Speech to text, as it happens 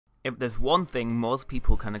If there's one thing most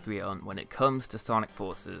people can agree on when it comes to Sonic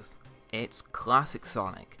Forces, it's classic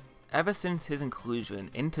Sonic. Ever since his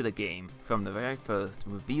inclusion into the game from the very first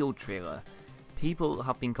reveal trailer, people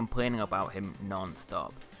have been complaining about him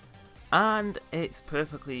non-stop. And it's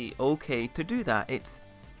perfectly okay to do that. It's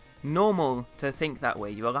normal to think that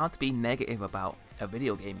way. You're allowed to be negative about a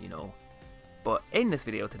video game, you know. But in this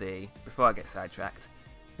video today, before I get sidetracked,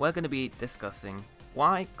 we're going to be discussing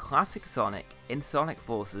why classic Sonic in Sonic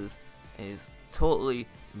Forces is totally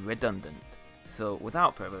redundant. So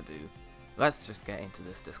without further ado, let's just get into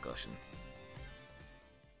this discussion.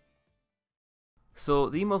 So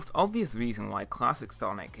the most obvious reason why classic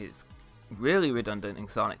Sonic is really redundant in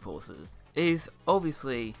Sonic Forces is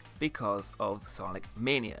obviously because of Sonic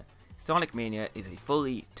Mania. Sonic Mania is a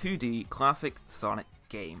fully 2D classic Sonic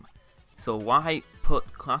game. So why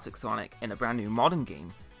put classic Sonic in a brand new modern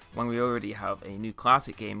game when we already have a new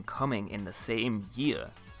classic game coming in the same year?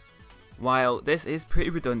 While this is pretty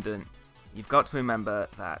redundant, you've got to remember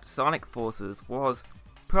that Sonic Forces was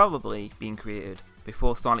probably being created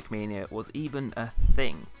before Sonic Mania was even a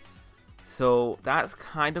thing. So that's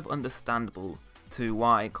kind of understandable to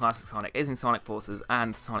why classic Sonic is in Sonic Forces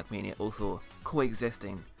and Sonic Mania also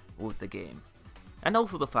coexisting with the game. And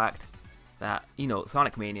also the fact that, you know,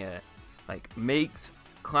 Sonic Mania makes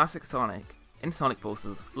classic Sonic in Sonic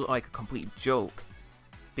Forces look like a complete joke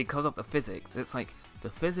because of the physics. It's like the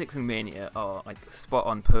physics in Mania are like spot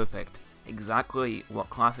on perfect, exactly what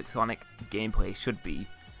classic Sonic gameplay should be,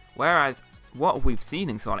 whereas what we've seen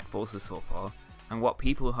in Sonic Forces so far, and what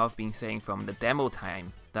people have been saying from the demo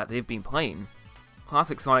time that they've been playing,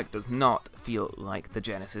 classic Sonic does not feel like the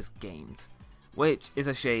Genesis games, which is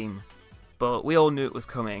a shame, but we all knew it was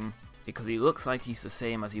coming because he looks like he's the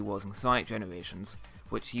same as he was in Sonic Generations,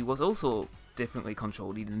 which he was also differently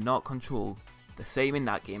controlled. He did not control the same in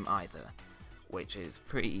that game either, which is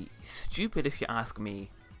pretty stupid if you ask me.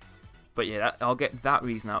 But yeah, I'll get that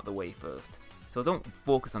reason out of the way first. So don't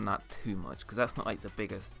focus on that too much, because that's not like the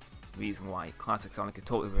biggest reason why classic Sonic is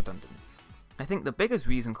totally redundant. I think the biggest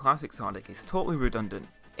reason classic Sonic is totally redundant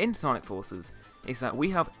in Sonic Forces is that we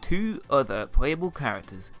have two other playable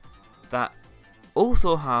characters that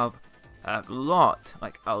also have a lot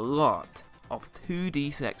of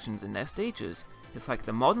 2D sections in their stages. It's like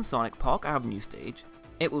the modern Sonic Park Avenue stage,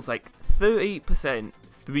 it was like 30%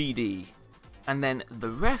 3D, and then the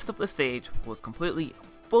rest of the stage was completely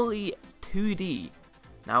fully 2D.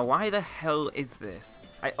 Now why the hell is this?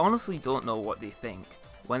 I honestly don't know what they think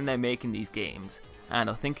when they're making these games and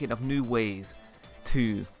are thinking of new ways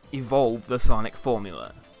to evolve the Sonic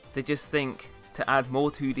formula. They just think to add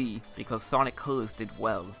more 2D because Sonic Colors did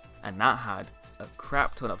well, and that had a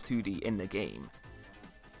crap ton of 2D in the game.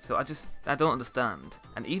 So I don't understand.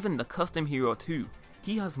 And even the Custom Hero 2,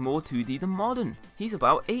 he has more 2D than Modern. He's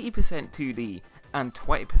about 80% 2D and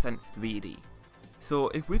 20% 3D. So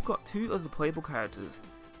if we've got two other playable characters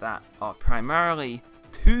that are primarily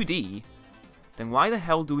 2D, then why the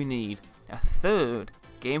hell do we need a third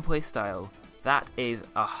gameplay style that is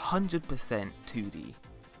 100% 2D?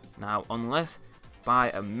 Now, unless by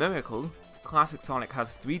a miracle classic Sonic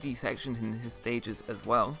has 3D sections in his stages as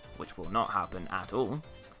well, which will not happen at all,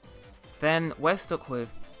 then we're stuck with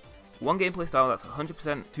one gameplay style that's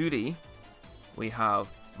 100% 2D. We have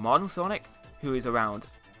Modern Sonic, who is around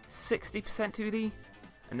 60% 2D,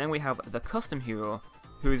 and then we have the Custom Hero,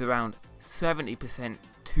 who is around 70%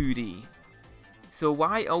 2D. So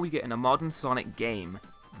why are we getting a Modern Sonic game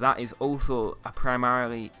that is also a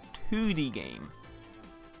primarily 2D game?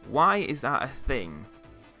 Why is that a thing?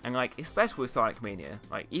 And especially with Sonic Mania,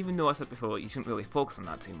 even though I said before you shouldn't really focus on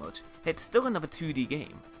that too much, it's still another 2D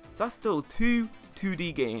game. So that's still two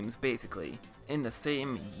 2D games basically in the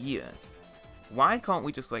same year. Why can't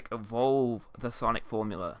we just evolve the Sonic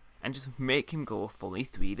formula and just make him go fully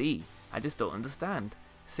 3D? I just don't understand.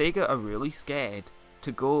 Sega are really scared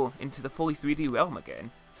to go into the fully 3D realm again,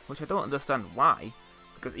 which I don't understand why,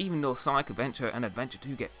 because even though Sonic Adventure and Adventure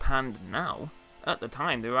 2 get panned now, at the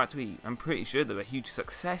time they were actually, I'm pretty sure they were huge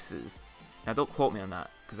successes. Now don't quote me on that,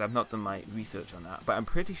 because I've not done my research on that, but I'm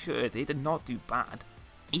pretty sure they did not do bad.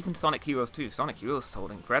 Even Sonic Heroes 2, Sonic Heroes sold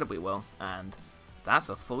incredibly well, and that's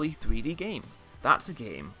a fully 3D game. That's a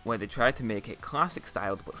game where they tried to make it classic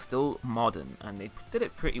styled but still modern, and they did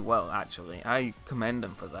it pretty well actually. I commend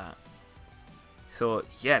them for that. So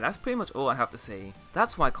yeah, that's pretty much all I have to say.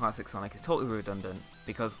 That's why classic Sonic is totally redundant,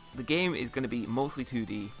 because the game is going to be mostly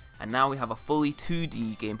 2D, and now we have a fully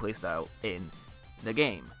 2D gameplay style in the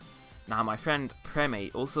game. Now my friend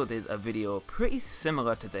Preme also did a video pretty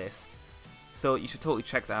similar to this, so you should totally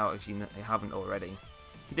check that out if you haven't already.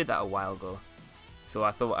 He did that a while ago, so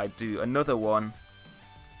I thought I'd do another one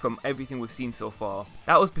from everything we've seen so far.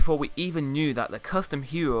 That was before we even knew that the custom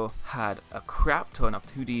hero had a crap ton of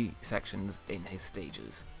 2D sections in his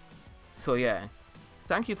stages. So yeah,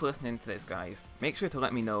 thank you for listening to this, guys. Make sure to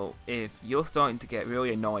let me know if you're starting to get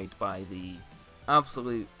really annoyed by the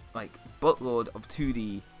absolute like buttload of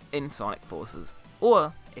 2D in Sonic Forces,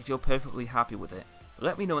 or if you're perfectly happy with it.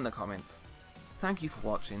 Let me know in the comments. Thank you for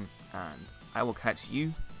watching, and I will catch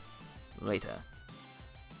you later.